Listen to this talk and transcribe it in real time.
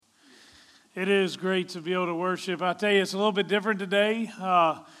It is great to be able to worship. I tell you, it's a little bit different today.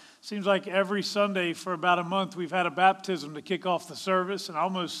 Seems like every Sunday for about a month we've had a baptism to kick off the service, and I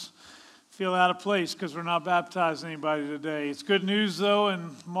almost feel out of place because we're not baptizing anybody today. It's good news, though.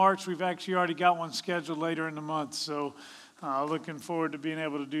 In March, we've actually already got one scheduled later in the month, so looking forward to being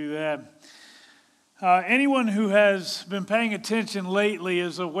able to do that. Anyone who has been paying attention lately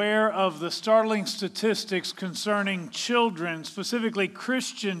is aware of the startling statistics concerning children, specifically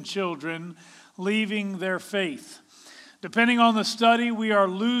Christian children, leaving their faith. Depending on the study, we are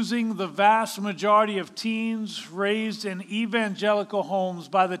losing the vast majority of teens raised in evangelical homes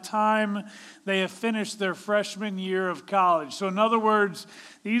by the time they have finished their freshman year of college. So in other words,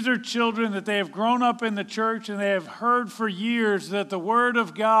 these are children that they have grown up in the church and they have heard for years that the Word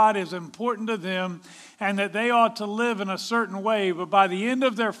of God is important to them and that they ought to live in a certain way. But by the end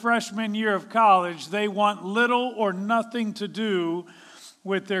of their freshman year of college, they want little or nothing to do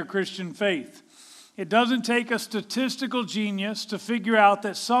with their Christian faith. It doesn't take a statistical genius to figure out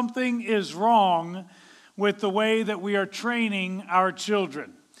that something is wrong with the way that we are training our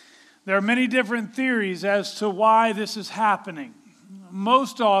children. There are many different theories as to why this is happening.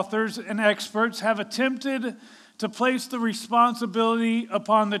 Most authors and experts have attempted to place the responsibility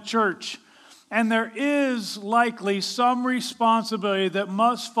upon the church, and there is likely some responsibility that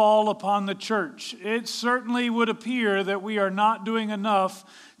must fall upon the church. It certainly would appear that we are not doing enough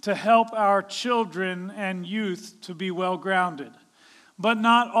to help our children and youth to be well grounded. But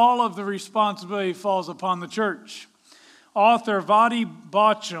not all of the responsibility falls upon the church. Author Voddie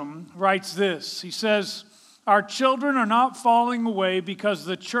Baucham writes this. He says, "Our children are not falling away because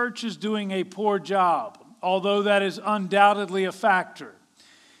the church is doing a poor job, although that is undoubtedly a factor.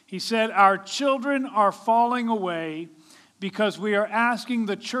 He said, our children are falling away because we are asking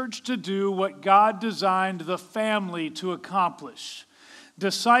the church to do what God designed the family to accomplish.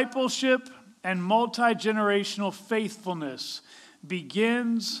 Discipleship and multi-generational faithfulness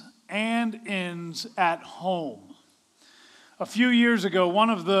begins and ends at home." A few years ago, one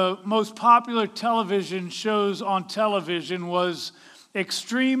of the most popular television shows on television was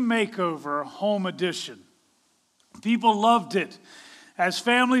Extreme Makeover Home Edition. People loved it as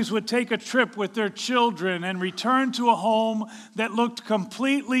families would take a trip with their children and return to a home that looked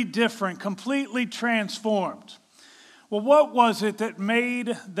completely different, completely transformed. Well, what was it that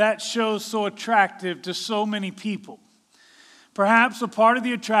made that show so attractive to so many people? Perhaps a part of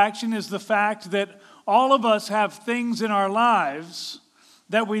the attraction is the fact that all of us have things in our lives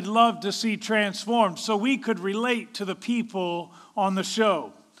that we'd love to see transformed, so we could relate to the people on the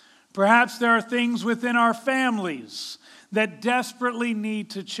show. Perhaps there are things within our families that desperately need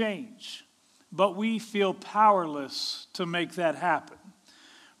to change, but we feel powerless to make that happen.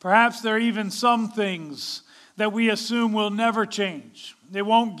 Perhaps there are even some things that we assume will never change. They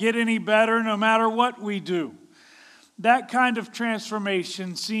won't get any better no matter what we do. That kind of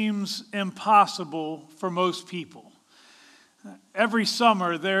transformation seems impossible for most people. Every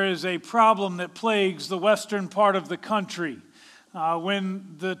summer, there is a problem that plagues the western part of the country.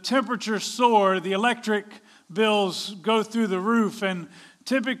 When the temperatures soar, the electric bills go through the roof, and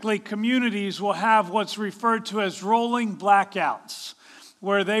typically communities will have what's referred to as rolling blackouts,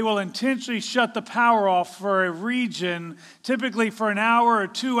 where they will intentionally shut the power off for a region, typically for an hour or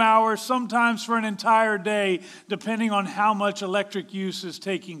 2 hours, sometimes for an entire day, depending on how much electric use is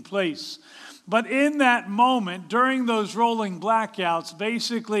taking place. But in that moment, during those rolling blackouts,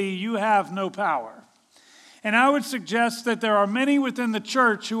 basically you have no power. And I would suggest that there are many within the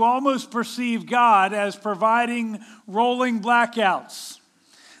church who almost perceive God as providing rolling blackouts.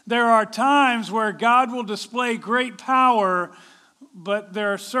 There are times where God will display great power, but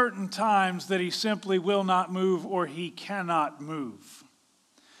there are certain times that he simply will not move or he cannot move.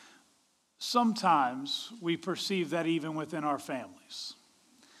 Sometimes we perceive that even within our families.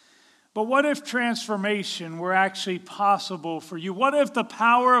 But what if transformation were actually possible for you? What if the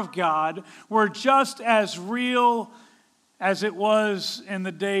power of God were just as real as it was in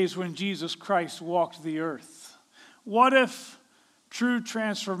the days when Jesus Christ walked the earth? What if true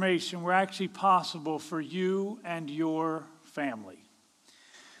transformation were actually possible for you and your family?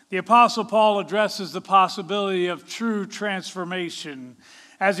 The Apostle Paul addresses the possibility of true transformation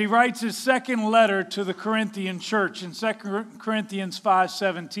as he writes his second letter to the Corinthian church in 2 Corinthians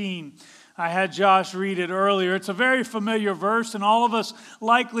 5:17. I had Josh read it earlier. It's a very familiar verse, and all of us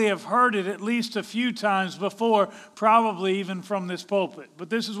likely have heard it at least a few times before, probably even from this pulpit. But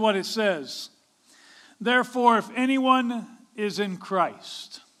this is what it says. "Therefore, if anyone is in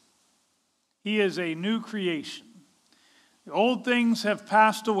Christ, he is a new creation. The old things have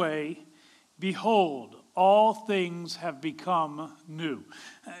passed away. Behold, all things have become new.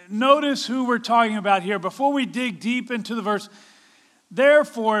 Notice who we're talking about here. Before we dig deep into the verse,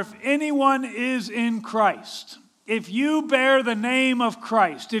 therefore, if anyone is in Christ, if you bear the name of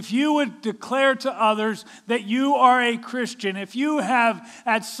Christ, if you would declare to others that you are a Christian, if you have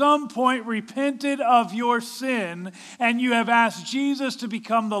at some point repented of your sin and you have asked Jesus to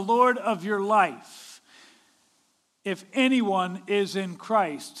become the Lord of your life, if anyone is in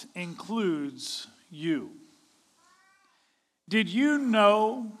Christ includes you. Did you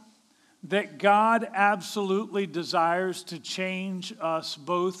know that God absolutely desires to change us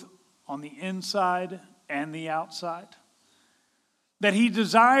both on the inside and the outside? That He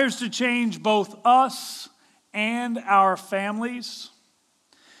desires to change both us and our families?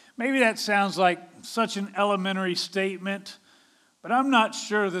 Maybe that sounds like such an elementary statement, but I'm not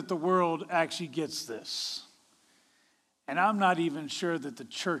sure that the world actually gets this. And I'm not even sure that the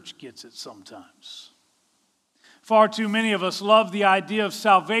church gets it sometimes. Far too many of us love the idea of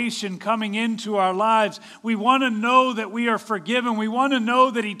salvation coming into our lives. We want to know that we are forgiven. We want to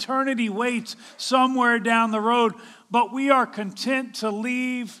know that eternity waits somewhere down the road. But we are content to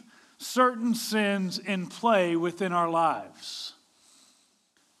leave certain sins in play within our lives.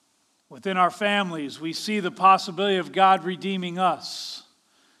 Within our families, we see the possibility of God redeeming us.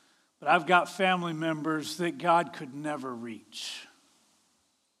 But I've got family members that God could never reach.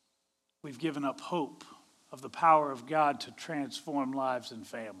 We've given up hope of the power of God to transform lives and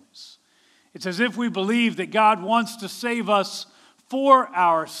families. It's as if we believe that God wants to save us for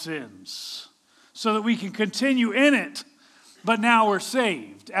our sins so that we can continue in it, but now we're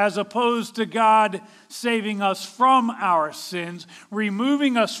saved, as opposed to God saving us from our sins,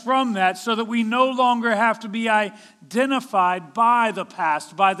 removing us from that so that we no longer have to be identified by the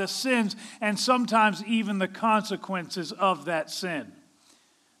past, by the sins, and sometimes even the consequences of that sin.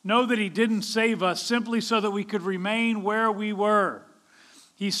 Know that He didn't save us simply so that we could remain where we were.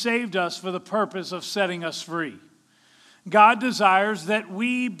 He saved us for the purpose of setting us free. God desires that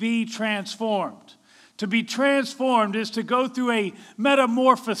we be transformed. To be transformed is to go through a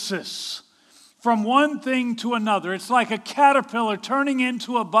metamorphosis from one thing to another. It's like a caterpillar turning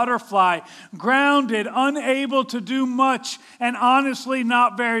into a butterfly, grounded, unable to do much, and honestly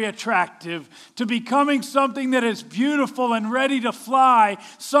not very attractive, to becoming something that is beautiful and ready to fly,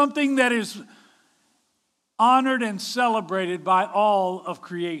 something that is honored and celebrated by all of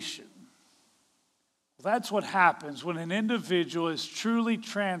creation. That's what happens when an individual is truly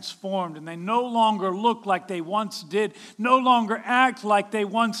transformed and they no longer look like they once did, no longer act like they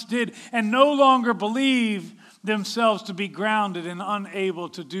once did, and no longer believe themselves to be grounded and unable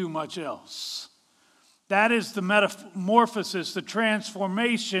to do much else. That is the metamorphosis, the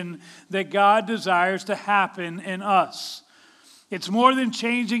transformation that God desires to happen in us. It's more than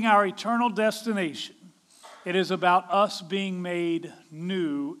changing our eternal destination. It is about us being made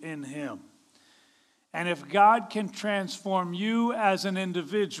new in Him. And if God can transform you as an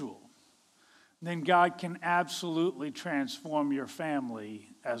individual, then God can absolutely transform your family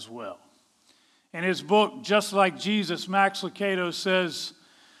as well. In his book, Just Like Jesus, Max Lucado says,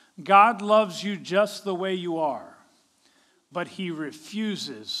 God loves you just the way you are, but He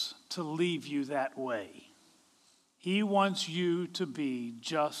refuses to leave you that way. He wants you to be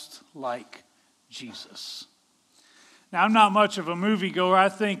just like Jesus. Now, I'm not much of a moviegoer. I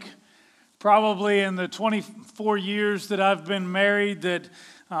think probably in the 24 years that I've been married that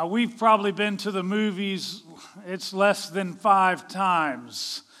we've probably been to the movies, it's less than 5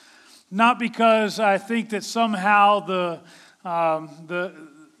 times. Not because I think that somehow the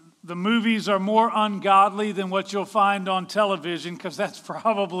movies are more ungodly than what you'll find on television, because that's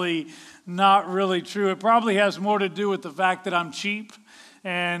probably not really true. It probably has more to do with the fact that I'm cheap.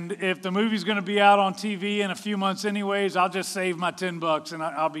 And if the movie's going to be out on TV in a few months anyways, I'll just save my $10 and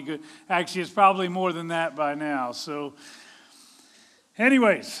I'll be good. Actually, it's probably more than that by now. So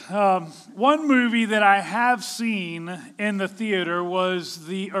anyways, one movie that I have seen in the theater was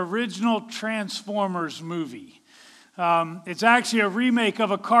the original Transformers movie. It's actually a remake of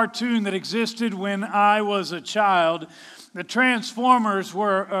a cartoon that existed when I was a child. The Transformers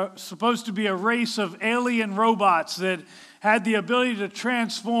were supposed to be a race of alien robots that had the ability to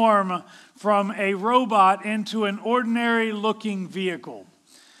transform from a robot into an ordinary-looking vehicle.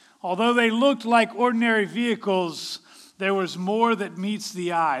 Although they looked like ordinary vehicles, there was more that meets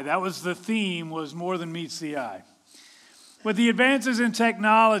the eye. That was the theme, was more than meets the eye. With the advances in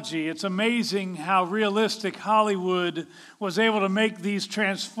technology, it's amazing how realistic Hollywood was able to make these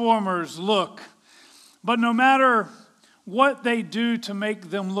Transformers look. But no matter what they do to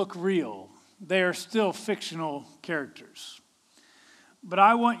make them look real, they are still fictional characters. But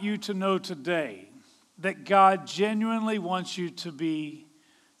I want you to know today that God genuinely wants you to be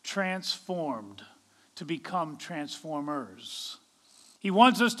transformed, to become transformers. He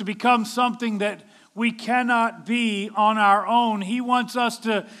wants us to become something that we cannot be on our own. He wants us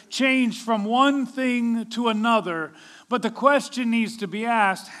to change from one thing to another. But the question needs to be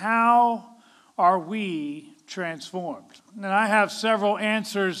asked, how are we transformed? And I have several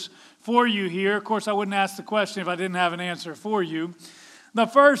answers for you here. Of course, I wouldn't ask the question if I didn't have an answer for you. The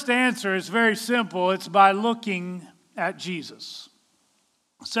first answer is very simple. It's by looking at Jesus.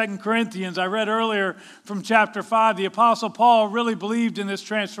 2 Corinthians, I read earlier from chapter 5, the Apostle Paul really believed in this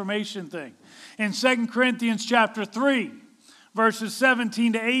transformation thing. In 2 Corinthians chapter 3, verses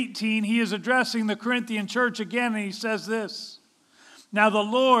 17 to 18, he is addressing the Corinthian church again, and he says this, "Now the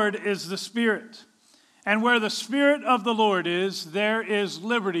Lord is the Spirit, and where the Spirit of the Lord is, there is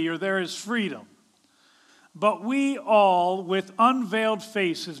liberty," or there is freedom. "But we all, with unveiled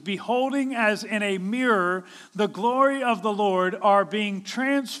faces, beholding as in a mirror the glory of the Lord, are being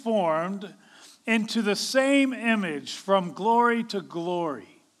transformed into the same image from glory to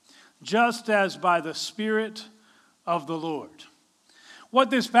glory, just as by the Spirit of the Lord." What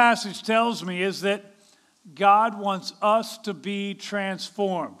this passage tells me is that God wants us to be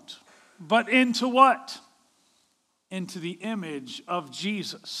transformed. But into what? Into the image of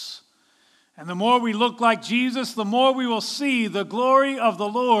Jesus. And the more we look like Jesus, the more we will see the glory of the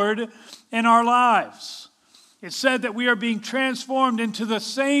Lord in our lives. It's said that we are being transformed into the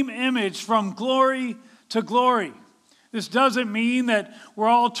same image from glory to glory. This doesn't mean that we're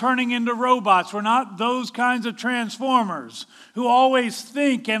all turning into robots. We're not those kinds of transformers who always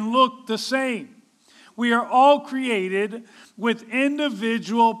think and look the same. We are all created with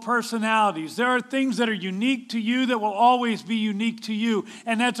individual personalities. There are things that are unique to you that will always be unique to you,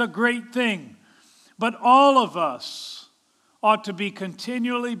 and that's a great thing. But all of us ought to be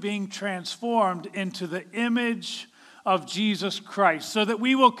continually being transformed into the image of Jesus Christ, so that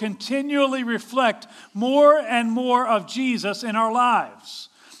we will continually reflect more and more of Jesus in our lives.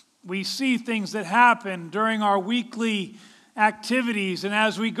 We see things that happen during our weekly activities, and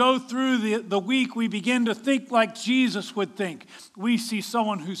as we go through the week, we begin to think like Jesus would think. We see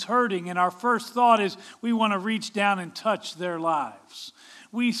someone who's hurting, and our first thought is we want to reach down and touch their lives.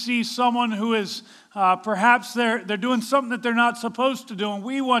 We see someone who is perhaps they're doing something that they're not supposed to do, and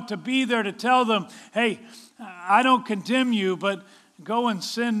we want to be there to tell them, hey, I don't condemn you, but go and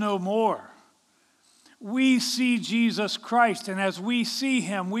sin no more. We see Jesus Christ, and as we see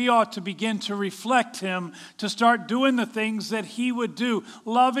him, we ought to begin to reflect him, to start doing the things that he would do,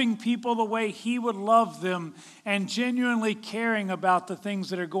 loving people the way he would love them, and genuinely caring about the things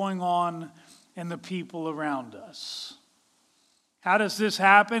that are going on in the people around us. How does this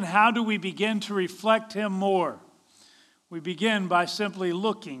happen? How do we begin to reflect him more? We begin by simply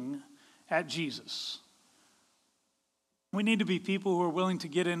looking at Jesus. We need to be people who are willing to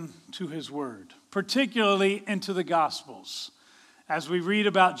get into his word, particularly into the Gospels, as we read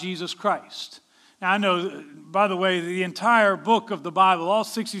about Jesus Christ. Now, I know, by the way, the entire book of the Bible, all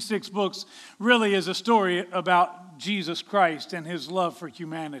 66 books, really is a story about Jesus Christ and his love for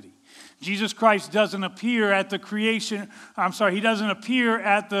humanity. Jesus Christ doesn't appear at the he doesn't appear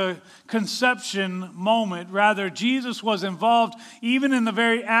at the conception moment. Rather, Jesus was involved even in the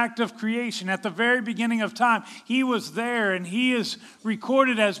very act of creation. At the very beginning of time, he was there, and he is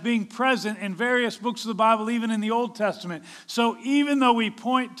recorded as being present in various books of the Bible, even in the Old Testament. So even though we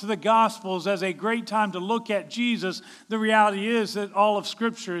point to the Gospels as a great time to look at Jesus, the reality is that all of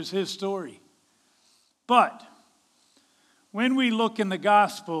Scripture is his story. But when we look in the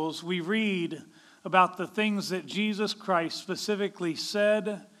Gospels, we read about the things that Jesus Christ specifically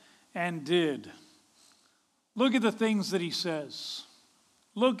said and did. Look at the things that he says.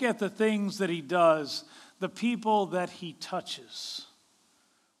 Look at the things that he does, the people that he touches.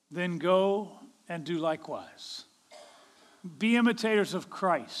 Then go and do likewise. Be imitators of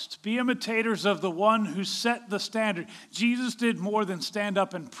Christ. Be imitators of the one who set the standard. Jesus did more than stand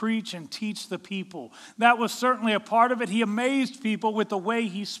up and preach and teach the people. That was certainly a part of it. He amazed people with the way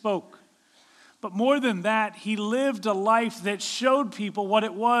he spoke. But more than that, he lived a life that showed people what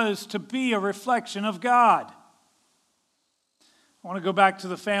it was to be a reflection of God. I want to go back to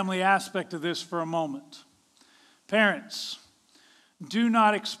the family aspect of this for a moment. Parents, do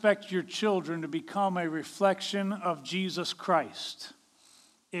not expect your children to become a reflection of Jesus Christ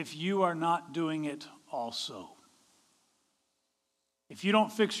if you are not doing it also. If you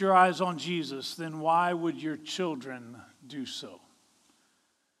don't fix your eyes on Jesus, then why would your children do so?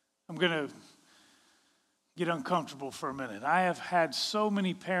 I'm going to get uncomfortable for a minute. I have had so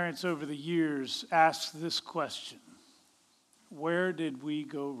many parents over the years ask this question: where did we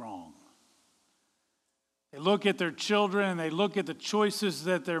go wrong? They look at their children and they look at the choices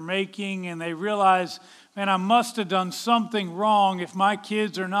that they're making and they realize, man, I must have done something wrong if my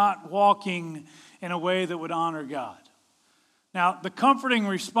kids are not walking in a way that would honor God. Now, the comforting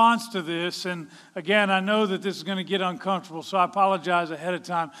response to this, and again, I know that this is going to get uncomfortable, so I apologize ahead of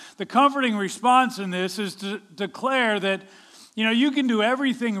time. The comforting response in this is to declare that, you can do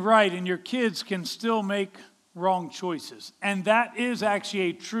everything right and your kids can still make wrong choices. And that is actually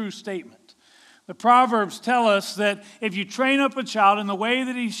a true statement. The Proverbs tell us that if you train up a child in the way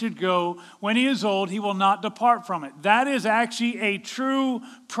that he should go, when he is old, he will not depart from it. That is actually a true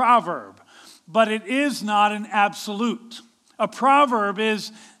proverb, but it is not an absolute. A proverb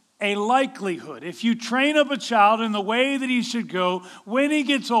is a likelihood. If you train up a child in the way that he should go, when he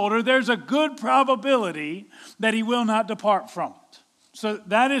gets older, there's a good probability that he will not depart from it. So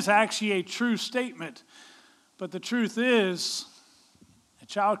that is actually a true statement. But the truth is, a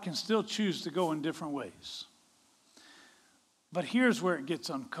child can still choose to go in different ways. But here's where it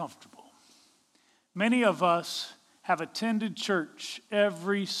gets uncomfortable. Many of us have attended church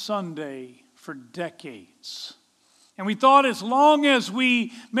every Sunday for decades. And we thought as long as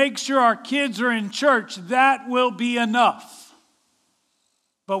we make sure our kids are in church, that will be enough.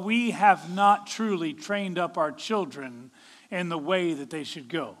 But we have not truly trained up our children in the way that they should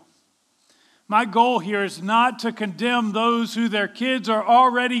go. My goal here is not to condemn those who their kids are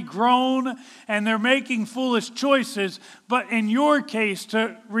already grown and they're making foolish choices, but in your case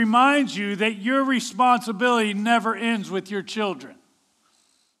to remind you that your responsibility never ends with your children.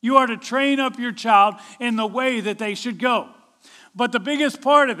 You are to train up your child in the way that they should go. But the biggest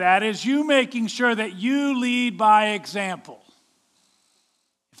part of that is you making sure that you lead by example.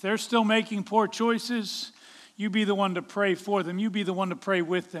 If they're still making poor choices, you be the one to pray for them. You be the one to pray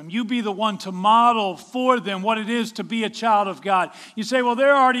with them. You be the one to model for them what it is to be a child of God. You say, well,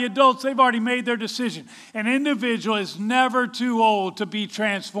 they're already adults. They've already made their decision. An individual is never too old to be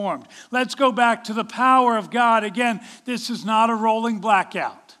transformed. Let's go back to the power of God. Again, this is not a rolling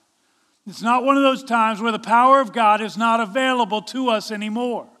blackout. It's not one of those times where the power of God is not available to us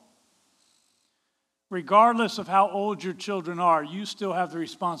anymore. Regardless of how old your children are, you still have the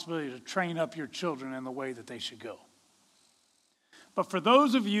responsibility to train up your children in the way that they should go. But for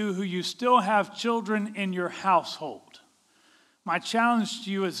those of you who you still have children in your household, my challenge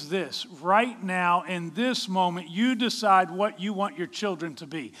to you is this. Right now, in this moment, you decide what you want your children to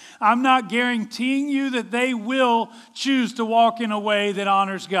be. I'm not guaranteeing you that they will choose to walk in a way that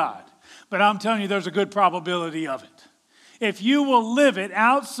honors God. But I'm telling you, there's a good probability of it. If you will live it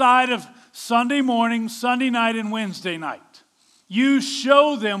outside of Sunday morning, Sunday night, and Wednesday night, you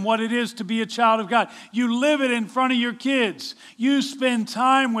show them what it is to be a child of God. You live it in front of your kids. You spend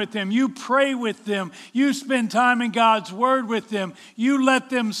time with them. You pray with them. You spend time in God's Word with them. You let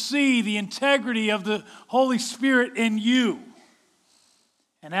them see the integrity of the Holy Spirit in you.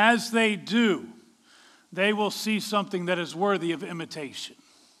 And as they do, they will see something that is worthy of imitation.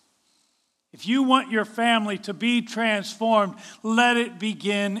 If you want your family to be transformed, let it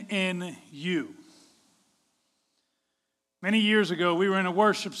begin in you. Many years ago, we were in a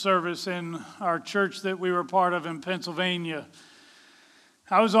worship service in our church that we were part of in Pennsylvania.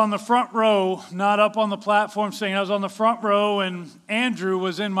 I was on the front row, not up on the platform singing. I was on the front row, and Andrew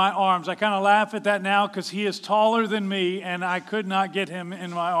was in my arms. I kind of laugh at that now because he is taller than me, and I could not get him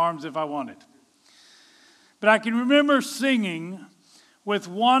in my arms if I wanted. But I can remember singing with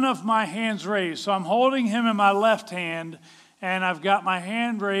one of my hands raised. So I'm holding him in my left hand, and I've got my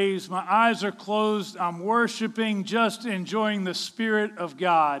hand raised. My eyes are closed. I'm worshiping, just enjoying the Spirit of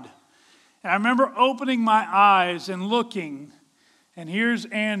God. And I remember opening my eyes and looking, and here's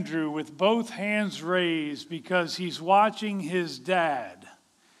Andrew with both hands raised because he's watching his dad.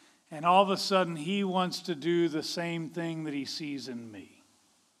 And all of a sudden, he wants to do the same thing that he sees in me.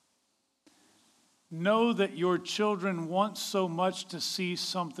 Know that your children want so much to see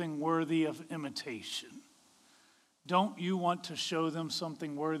something worthy of imitation. Don't you want to show them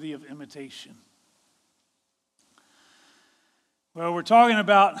something worthy of imitation? Well, we're talking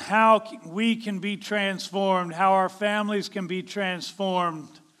about how we can be transformed, how our families can be transformed.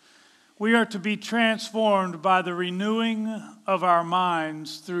 We are to be transformed by the renewing of our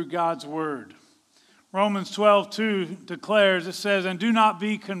minds through God's Word. Romans 12:2 declares, it says, and do not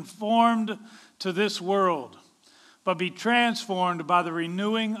be conformed to this world, but be transformed by the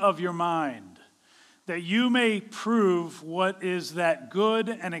renewing of your mind, that you may prove what is that good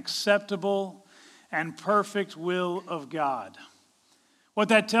and acceptable and perfect will of God. What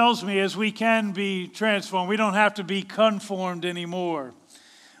that tells me is we can be transformed. We don't have to be conformed anymore.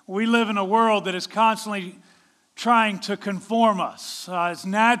 We live in a world that is constantly trying to conform us. It's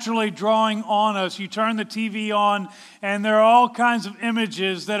naturally drawing on us. You turn the TV on, and there are all kinds of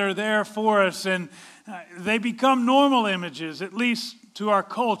images that are there for us, and they become normal images, at least to our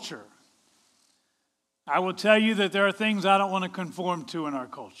culture. I will tell you that there are things I don't want to conform to in our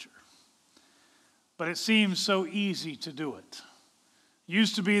culture, but it seems so easy to do it.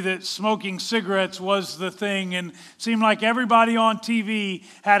 Used to be that smoking cigarettes was the thing, and it seemed like everybody on TV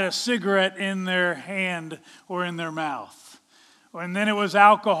had a cigarette in their hand or in their mouth. And then it was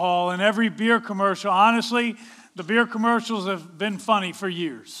alcohol, and every beer commercial. Honestly, the beer commercials have been funny for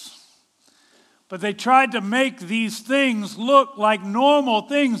years. But they tried to make these things look like normal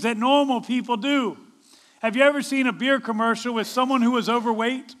things that normal people do. Have you ever seen a beer commercial with someone who is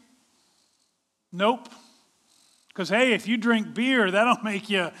overweight? Nope. Because, hey, if you drink beer, that'll make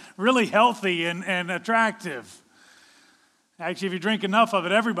you really healthy and attractive. Actually, if you drink enough of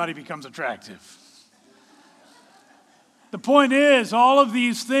it, everybody becomes attractive. The point is, all of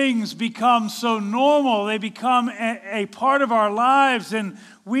these things become so normal. They become a part of our lives, and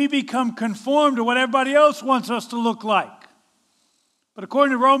we become conformed to what everybody else wants us to look like. But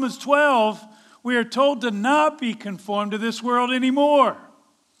according to Romans 12, we are told to not be conformed to this world anymore,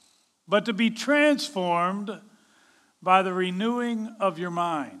 but to be transformed by the renewing of your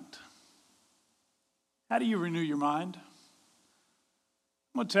mind. How do you renew your mind?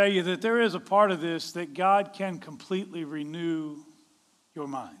 I'm going to tell you that there is a part of this that God can completely renew your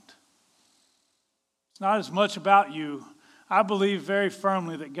mind. It's not as much about you. I believe very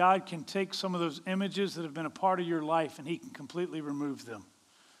firmly that God can take some of those images that have been a part of your life and He can completely remove them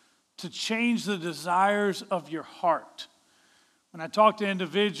to change the desires of your heart. When I talk to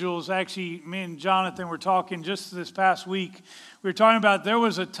individuals, actually, me and Jonathan were talking just this past week. We were talking about there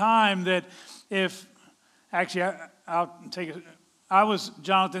was a time that I was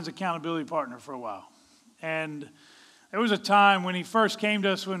Jonathan's accountability partner for a while. And there was a time when he first came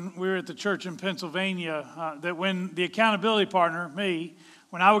to us when we were at the church in Pennsylvania, that when the accountability partner, me,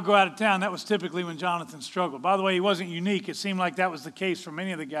 when I would go out of town, that was typically when Jonathan struggled. By the way, he wasn't unique. It seemed like that was the case for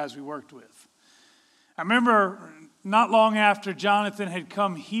many of the guys we worked with. I remember not long after Jonathan had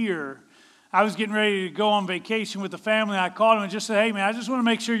come here, I was getting ready to go on vacation with the family. I called him and just said, hey, man, I just want to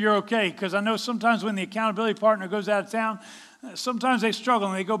make sure you're okay. Because I know sometimes when the accountability partner goes out of town, sometimes they struggle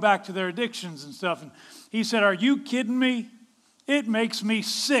and they go back to their addictions and stuff. And he said, are you kidding me? It makes me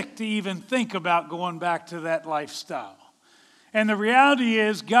sick to even think about going back to that lifestyle. And the reality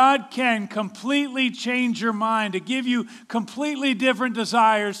is God can completely change your mind to give you completely different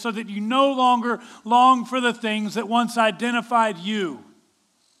desires so that you no longer long for the things that once identified you.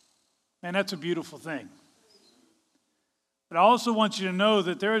 And that's a beautiful thing. But I also want you to know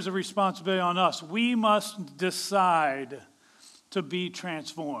that there is a responsibility on us. We must decide to be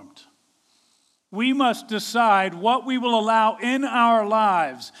transformed. We must decide what we will allow in our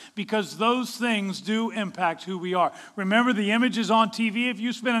lives because those things do impact who we are. Remember the images on TV? If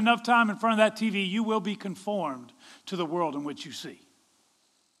you spend enough time in front of that TV, you will be conformed to the world in which you see.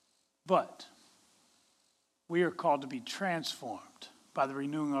 But we are called to be transformed by the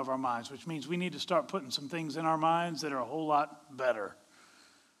renewing of our minds, which means we need to start putting some things in our minds that are a whole lot better.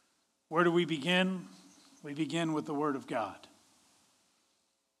 Where do we begin? We begin with the Word of God.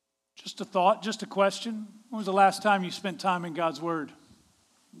 Just a thought, just a question. When was the last time you spent time in God's Word?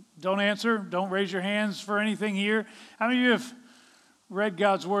 Don't answer. Don't raise your hands for anything here. How many of you have read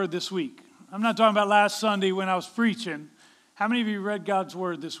God's Word this week? I'm not talking about last Sunday when I was preaching. How many of you read God's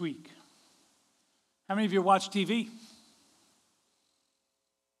Word this week? How many of you watched TV?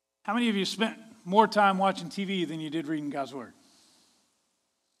 How many of you spent more time watching TV than you did reading God's Word?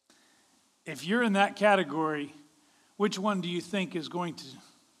 If you're in that category, which one do you think is going to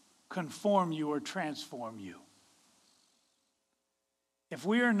conform you or transform you? If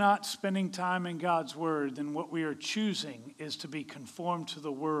we are not spending time in God's Word, then what we are choosing is to be conformed to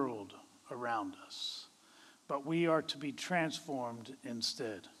the world around us. But we are to be transformed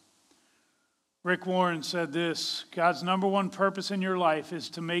instead. Rick Warren said this: God's number one purpose in your life is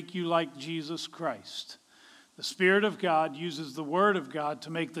to make you like Jesus Christ. The Spirit of God uses the Word of God to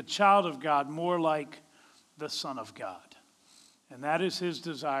make the child of God more like the Son of God. And that is His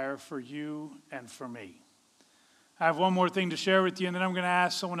desire for you and for me. I have one more thing to share with you, and then I'm going to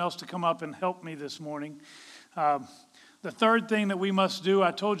ask someone else to come up and help me this morning. The third thing that we must do,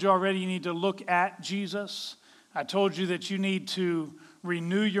 I told you already, you need to look at Jesus. I told you that you need to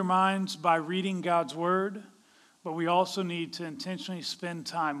renew your minds by reading God's Word, but we also need to intentionally spend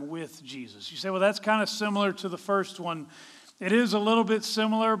time with Jesus. You say, well, that's kind of similar to the first one. It is a little bit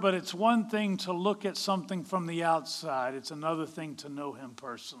similar, but it's one thing to look at something from the outside. It's another thing to know Him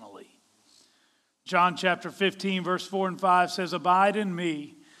personally. John chapter 15, verse 4 and 5 says, "Abide in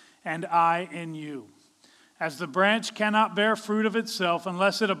me, and I in you. As the branch cannot bear fruit of itself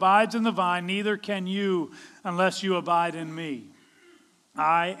unless it abides in the vine, neither can you unless you abide in me.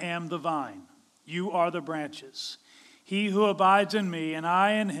 I am the vine, you are the branches. He who abides in me, and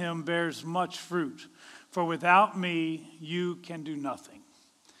I in him, bears much fruit. For without me, you can do nothing."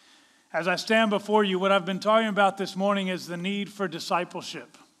 As I stand before you, what I've been talking about this morning is the need for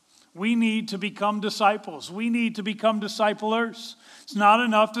discipleship. We need to become disciples. We need to become disciplers. It's not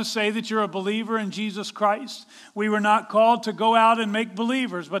enough to say that you're a believer in Jesus Christ. We were not called to go out and make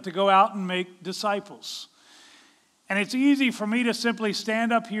believers, but to go out and make disciples. And it's easy for me to simply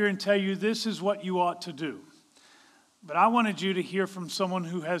stand up here and tell you this is what you ought to do. But I wanted you to hear from someone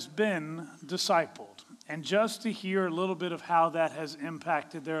who has been discipled, and just to hear a little bit of how that has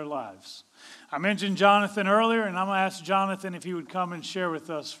impacted their lives. I mentioned Jonathan earlier, and I'm going to ask Jonathan if he would come and share with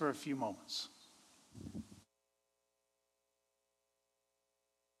us for a few moments.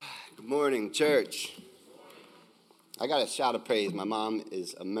 Good morning, church. I got a shout of praise. My mom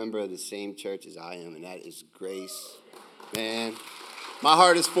is a member of the same church as I am, and that is grace. Man, my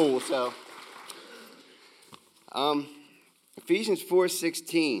heart is full, so. Ephesians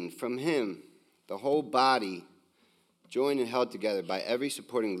 4:16, from him, the whole body, joined and held together by every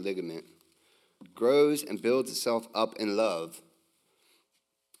supporting ligament, grows and builds itself up in love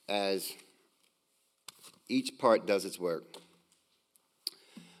as each part does its work.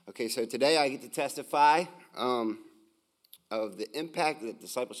 Okay, so today I get to testify of the impact that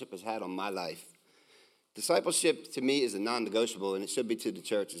discipleship has had on my life. Discipleship to me is a non-negotiable, and it should be to the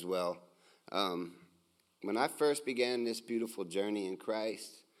church as well. When I first began this beautiful journey in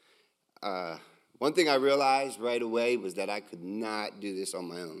Christ, one thing I realized right away was that I could not do this on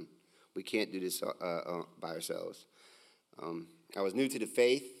my own. We can't do this by ourselves. I was new to the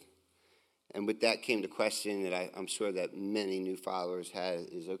faith, and with that came the question that I'm sure that many new followers had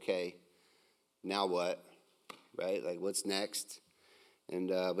is, okay, now what, right? Like, what's next?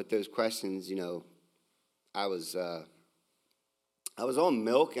 And with those questions, I was on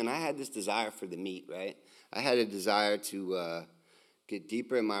milk, and I had this desire for the meat, right? I had a desire to get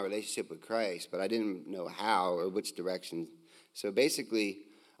deeper in my relationship with Christ, but I didn't know how or which direction. So basically,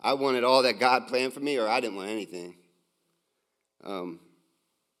 I wanted all that God planned for me, or I didn't want anything. I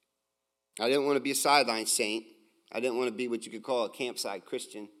didn't want to be a sideline saint. I didn't want to be what you could call a campsite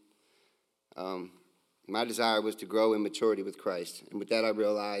Christian. My desire was to grow in maturity with Christ. And with that, I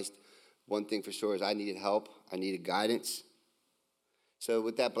realized one thing for sure is I needed help. I needed guidance. So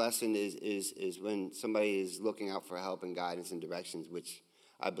with that blessing is when somebody is looking out for help and guidance and directions, which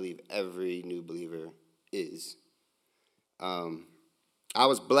I believe every new believer is. I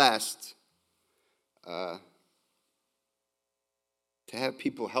was blessed to have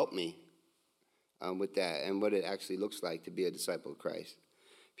people help me with that and what it actually looks like to be a disciple of Christ.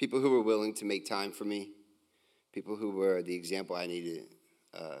 People who were willing to make time for me, people who were the example I needed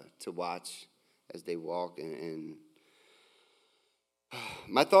to watch as they walk. And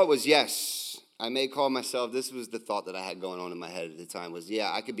my thought was, yes, I may call myself, this was the thought that I had going on in my head at the time was,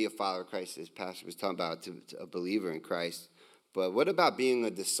 yeah, I could be a follower of Christ, as Pastor was talking about, to a believer in Christ. But what about being a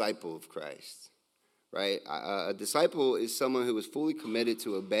disciple of Christ, right? A disciple is someone who is fully committed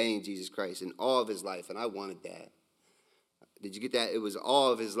to obeying Jesus Christ in all of his life, and I wanted that. Did you get that? It was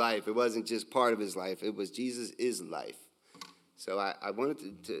all of his life. It wasn't just part of his life. It was Jesus is life. So I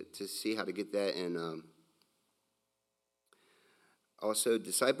wanted to see how to get that. And also,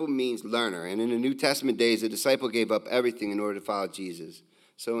 disciple means learner. And in the New Testament days, a disciple gave up everything in order to follow Jesus.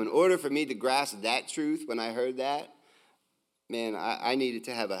 So in order for me to grasp that truth when I heard that, man, I needed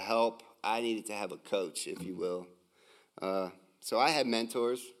to have a help. I needed to have a coach, if you will. So I had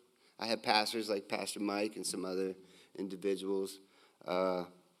mentors. I had pastors like Pastor Mike and some other individuals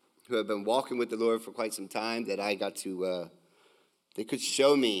who have been walking with the Lord for quite some time that I got to, they could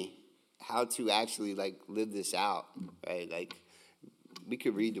show me how to actually live this out, right? Like we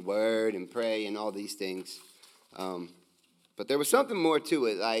could read the word and pray and all these things. But there was something more to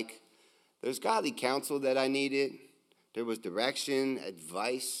it. Like there's godly counsel that I needed. There was direction,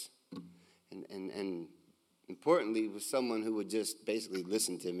 advice, and importantly was someone who would just basically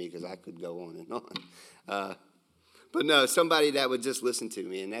listen to me because I could go on and on. But no, somebody that would just listen to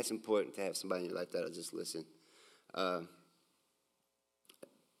me, and that's important to have somebody in your life that will just listen.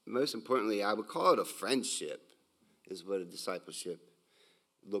 Most importantly, I would call it a friendship is what a discipleship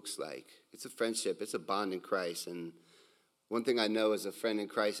looks like. It's a friendship. It's a bond in Christ. And one thing I know is a friend in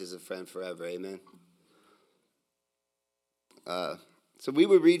Christ is a friend forever. Amen. So we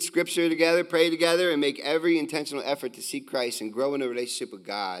would read scripture together, pray together, and make every intentional effort to seek Christ and grow in a relationship with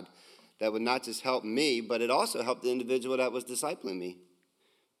God that would not just help me, but it also helped the individual that was discipling me.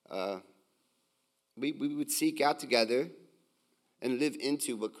 We would seek out together and live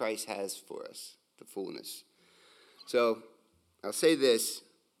into what Christ has for us, the fullness. So I'll say this.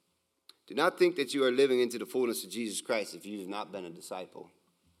 Do not think that you are living into the fullness of Jesus Christ if you have not been a disciple.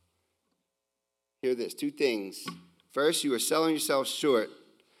 Hear this, 2 things. First, you are selling yourself short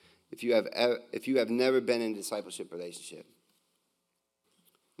if you have never been in a discipleship relationship.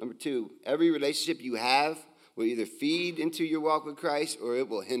 Number 2, every relationship you have will either feed into your walk with Christ or it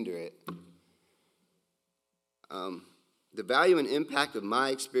will hinder it. The value and impact of my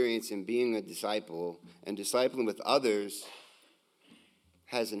experience in being a disciple and discipling with others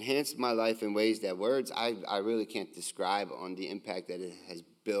has enhanced my life in ways that words I really can't describe on the impact that it has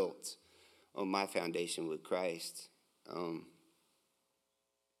built on my foundation with Christ.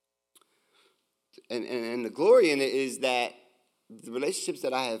 And the glory in it is that the relationships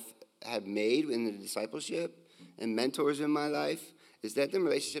that I have made in the discipleship and mentors in my life is that them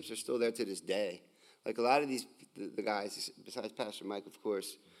relationships are still there to this day. Like a lot of the guys, besides Pastor Mike, of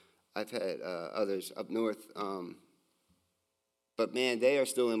course, I've had others up north. But man, they are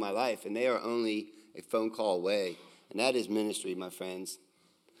still in my life, and they are only a phone call away. And that is ministry, my friends.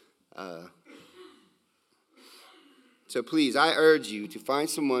 So please, I urge you to find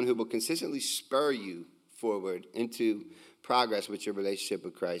someone who will consistently spur you forward into progress with your relationship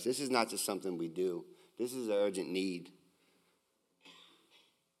with Christ. This is not just something we do. This is an urgent need.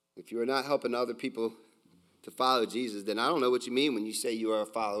 If you are not helping other people to follow Jesus, then I don't know what you mean when you say you are a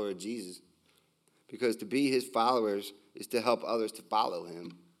follower of Jesus. Because to be his followers is to help others to follow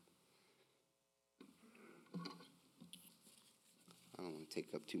him. I don't want to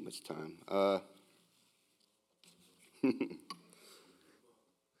take up too much time.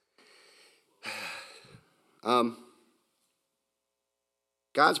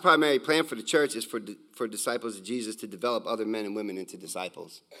 God's primary plan for the church is for disciples of Jesus to develop other men and women into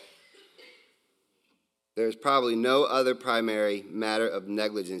disciples. There's probably no other primary matter of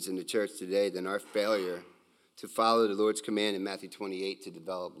negligence in the church today than our failure to follow the Lord's command in Matthew 28 to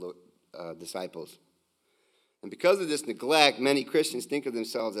develop disciples. And because of this neglect, many Christians think of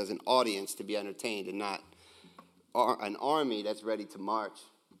themselves as an audience to be entertained and not an army that's ready to march.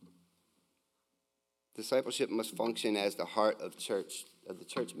 Discipleship must function as the heart of the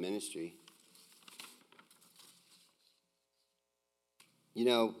church ministry. You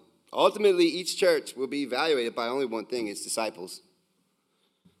know, ultimately, each church will be evaluated by only one thing: its disciples.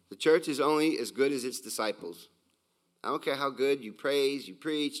 The church is only as good as its disciples. I don't care how good you praise, you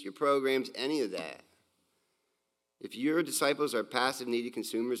preach, your programs, any of that. If your disciples are passive, needy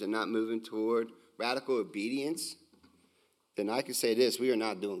consumers and not moving toward radical obedience, then I can say this: we are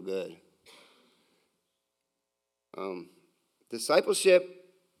not doing good. Discipleship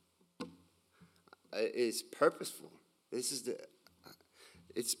is purposeful.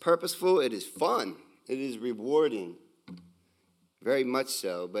 It's purposeful, it is fun, it is rewarding, very much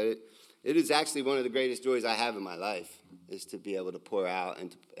so. But it is actually one of the greatest joys I have in my life, is to be able to pour out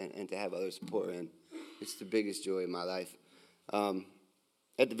and to have others pour in. It's the biggest joy in my life.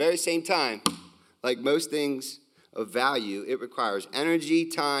 At the very same time, like most things of value, it requires energy,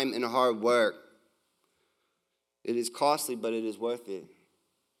 time, and hard work. It is costly, but it is worth it.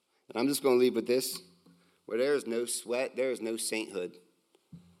 And I'm just going to leave with this: where there is no sweat, there is no sainthood.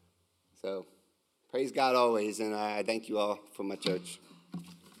 So, praise God always, and I thank you all for my church.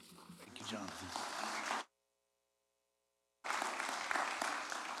 Thank you, Jonathan.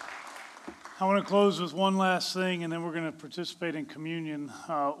 I want to close with one last thing, and then we're going to participate in communion.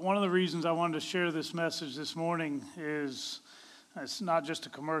 One of the reasons I wanted to share this message this morning is it's not just a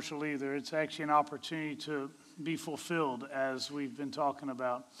commercial either. It's actually an opportunity to be fulfilled, as we've been talking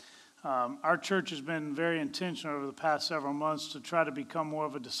about. Our church has been very intentional over the past several months to try to become more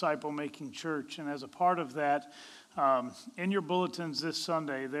of a disciple-making church. And as a part of that, in your bulletins this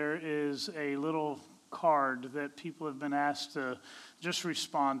Sunday, there is a little card that people have been asked to just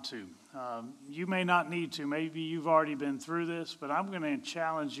respond to. You may not need to. Maybe you've already been through this, but I'm going to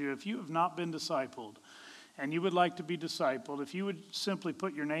challenge you. If you have not been discipled and you would like to be discipled, if you would simply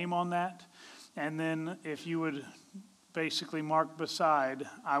put your name on that, and then if you would basically mark beside,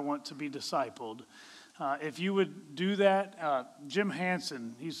 I want to be discipled. If you would do that, Jim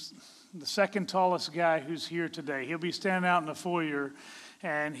Hansen, he's the second tallest guy who's here today. He'll be standing out in the foyer,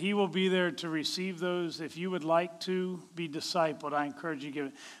 and he will be there to receive those. If you would like to be discipled, I encourage you to give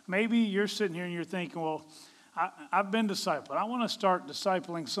it. Maybe you're sitting here and you're thinking, well, I've been discipled. I want to start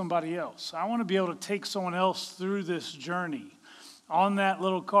discipling somebody else. I want to be able to take someone else through this journey. On that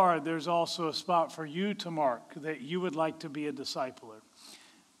little card, there's also a spot for you to mark that you would like to be a discipler.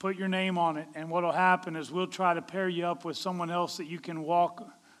 put your name on it, and what will happen is we'll try to pair you up with someone else that you can walk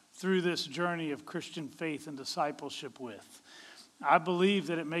through this journey of Christian faith and discipleship with. I believe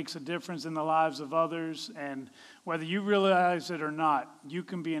that it makes a difference in the lives of others, and whether you realize it or not, you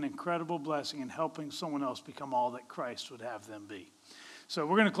can be an incredible blessing in helping someone else become all that Christ would have them be. So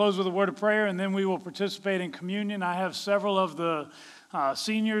we're going to close with a word of prayer, and then we will participate in communion. I have several of the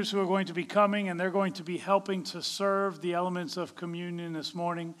seniors who are going to be coming, and they're going to be helping to serve the elements of communion this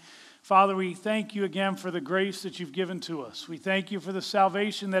morning. Father, we thank you again for the grace that you've given to us. We thank you for the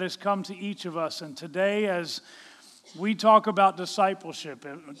salvation that has come to each of us. And today, as we talk about discipleship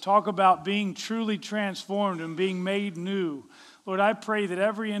and talk about being truly transformed and being made new, Lord, I pray that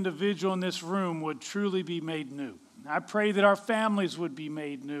every individual in this room would truly be made new. I pray that our families would be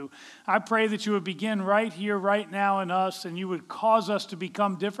made new. I pray that you would begin right here, right now in us, and you would cause us to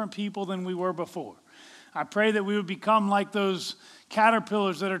become different people than we were before. I pray that we would become like those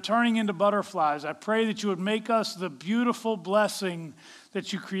caterpillars that are turning into butterflies. I pray that you would make us the beautiful blessing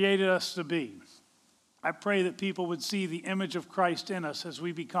that you created us to be. I pray that people would see the image of Christ in us as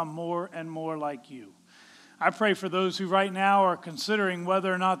we become more and more like you. I pray for those who right now are considering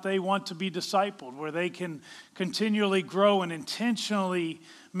whether or not they want to be discipled, where they can continually grow and intentionally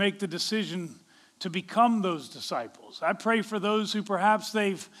make the decision to become those disciples. I pray for those who perhaps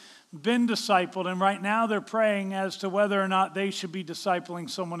they've been discipled and right now they're praying as to whether or not they should be discipling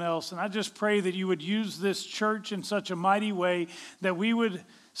someone else. And I just pray that you would use this church in such a mighty way that we would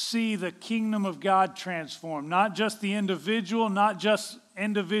see the kingdom of God transform, not just the individual, not just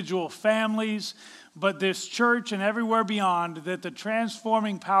individual families, but this church and everywhere beyond, that the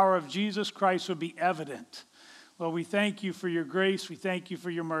transforming power of Jesus Christ would be evident. Lord, we thank you for your grace. We thank you for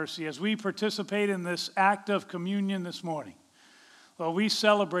your mercy. As we participate in this act of communion this morning, Lord, we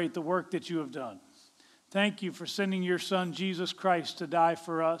celebrate the work that you have done. Thank you for sending your Son, Jesus Christ, to die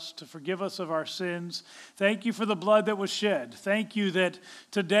for us, to forgive us of our sins. Thank you for the blood that was shed. Thank you that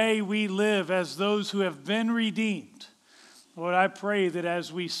today we live as those who have been redeemed. Lord, I pray that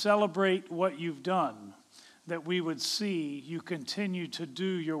as we celebrate what you've done, that we would see you continue to do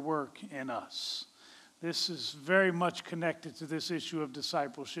your work in us. This is very much connected to this issue of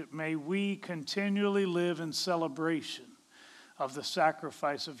discipleship. May we continually live in celebration of the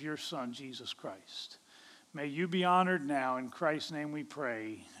sacrifice of your Son, Jesus Christ. May you be honored now. In Christ's name we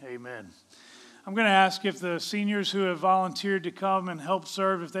pray. Amen. I'm going to ask if the seniors who have volunteered to come and help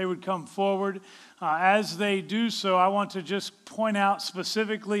serve, if they would come forward. As they do so, I want to just point out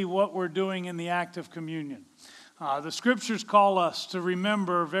specifically what we're doing in the act of communion. The scriptures call us to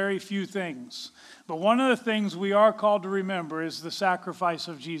remember very few things, but one of the things we are called to remember is the sacrifice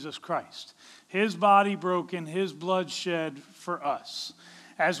of Jesus Christ. His body broken, his blood shed for us.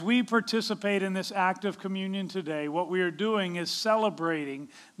 As we participate in this act of communion today, what we are doing is celebrating,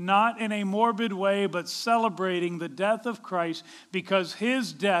 not in a morbid way, but celebrating the death of Christ, because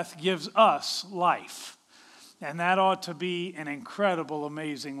his death gives us life. And that ought to be an incredible,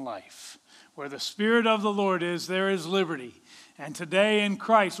 amazing life. Where the Spirit of the Lord is, there is liberty. And today in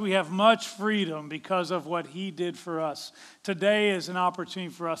Christ, we have much freedom because of what he did for us. Today is an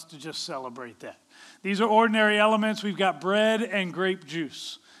opportunity for us to just celebrate that. These are ordinary elements. We've got bread and grape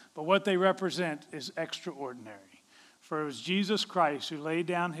juice. But what they represent is extraordinary. For it was Jesus Christ who laid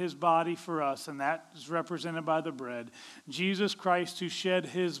down his body for us, and that is represented by the bread. Jesus Christ who shed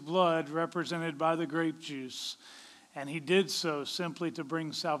his blood, represented by the grape juice. And he did so simply to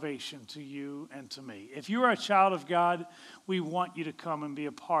bring salvation to you and to me. If you are a child of God, we want you to come and be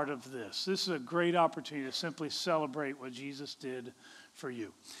a part of this. This is a great opportunity to simply celebrate what Jesus did for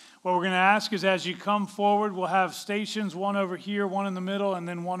you. What we're going to ask is as you come forward, we'll have stations, one over here, one in the middle, and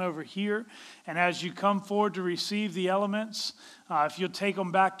then one over here. And as you come forward to receive the elements, if you'll take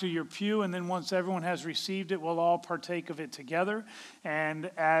them back to your pew, and then once everyone has received it, we'll all partake of it together. And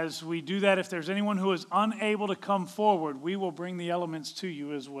as we do that, if there's anyone who is unable to come forward, we will bring the elements to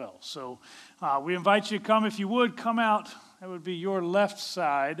you as well. So we invite you to come. If you would, come out. That would be your left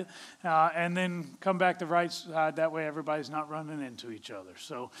side, and then come back the right side. That way everybody's not running into each other.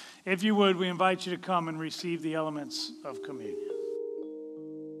 So if you would, we invite you to come and receive the elements of communion.